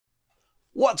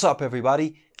What's up,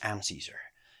 everybody? I'm Caesar.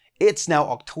 It's now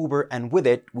October, and with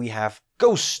it we have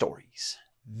ghost stories.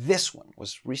 This one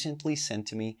was recently sent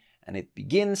to me, and it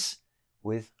begins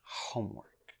with homework.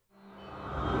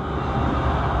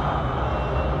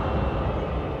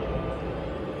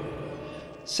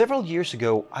 Several years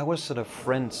ago, I was at a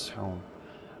friend's home.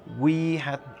 We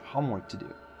had homework to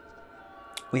do.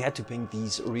 We had to paint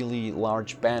these really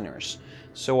large banners.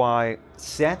 So I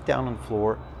sat down on the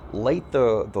floor, laid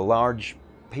the large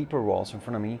paper walls in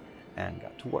front of me, and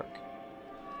got to work.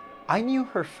 I knew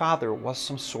her father was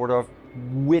some sort of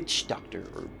witch doctor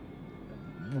or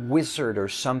wizard or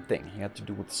something. He had to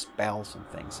do with spells and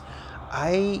things.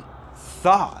 I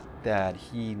thought that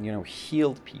he,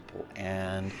 healed people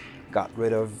and got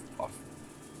rid of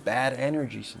bad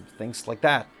energies and things like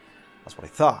that. That's what I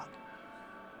thought.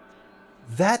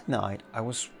 That night, I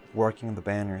was working on the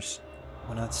banners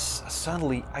when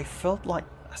suddenly I felt like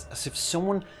as if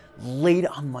someone laid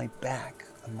on my back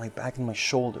and my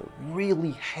shoulder,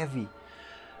 really heavy.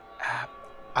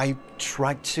 I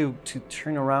tried to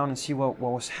turn around and see what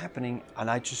was happening,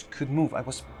 and I just couldn't move. I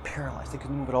was paralyzed. I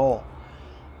couldn't move at all.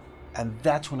 And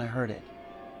that's when I heard it,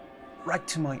 right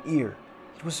to my ear.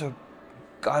 It was a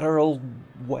guttural,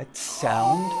 wet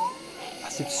sound,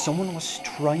 as if someone was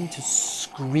trying to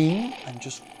scream and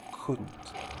just couldn't.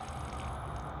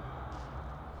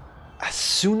 As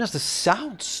soon as the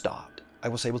sound stopped, I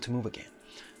was able to move again.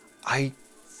 I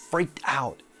freaked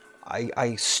out.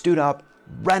 I stood up,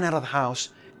 ran out of the house,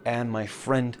 and my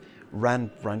friend ran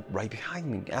right behind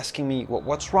me, asking me,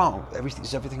 what's wrong?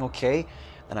 Is everything okay?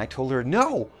 And I told her,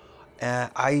 no.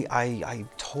 I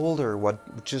told her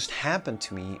what just happened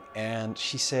to me, and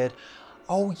she said,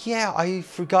 oh yeah, I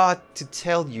forgot to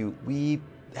tell you, we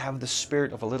have the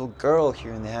spirit of a little girl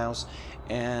here in the house,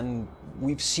 and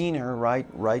we've seen her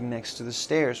right next to the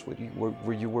stairs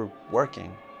where you were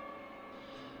working.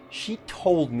 She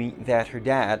told me that her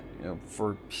dad,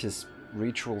 for his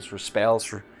rituals or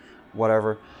spells or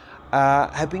whatever,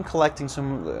 had been collecting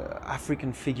some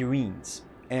African figurines.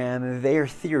 And their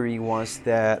theory was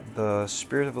that the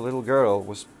spirit of a little girl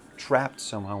was trapped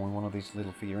somehow in one of these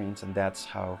little figurines, and that's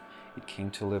how it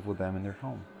came to live with them in their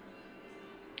home.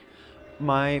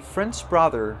 My friend's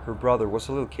brother, her brother, was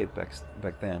a little kid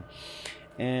back then,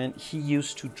 and he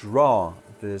used to draw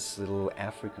this little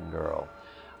African girl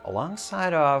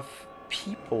alongside of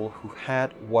people who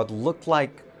had what looked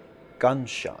like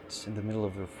gunshots in the middle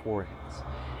of their foreheads.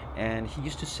 And he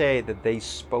used to say that they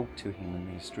spoke to him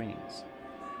in these dreams.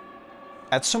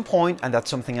 At some point, and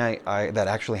that's something that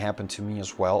actually happened to me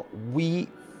as well, we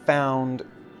found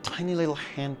tiny little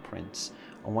handprints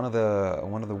on one of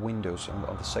the windows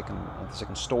of the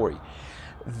second story.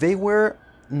 They were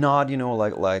not,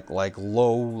 like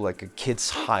low, like a kid's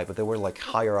height, but they were like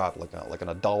higher up, like an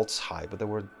adult's height, but they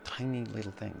were tiny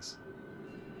little things.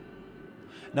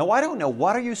 Now, I don't know,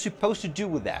 what are you supposed to do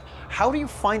with that? How do you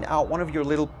find out one of your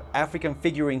little African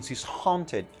figurines is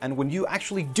haunted? And when you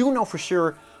actually do know for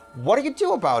sure, what do you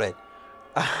do about it?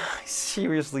 I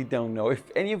seriously don't know. If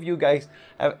any of you guys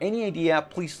have any idea,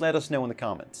 please let us know in the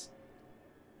comments.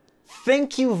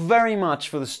 Thank you very much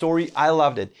for the story. I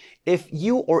loved it. If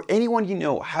you or anyone you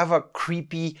know have a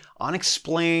creepy,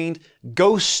 unexplained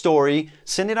ghost story,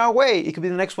 send it our way. It could be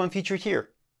the next one featured here.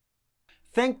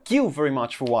 Thank you very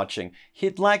much for watching.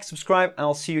 Hit like, subscribe, and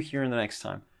I'll see you here in the next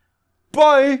time.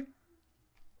 Bye!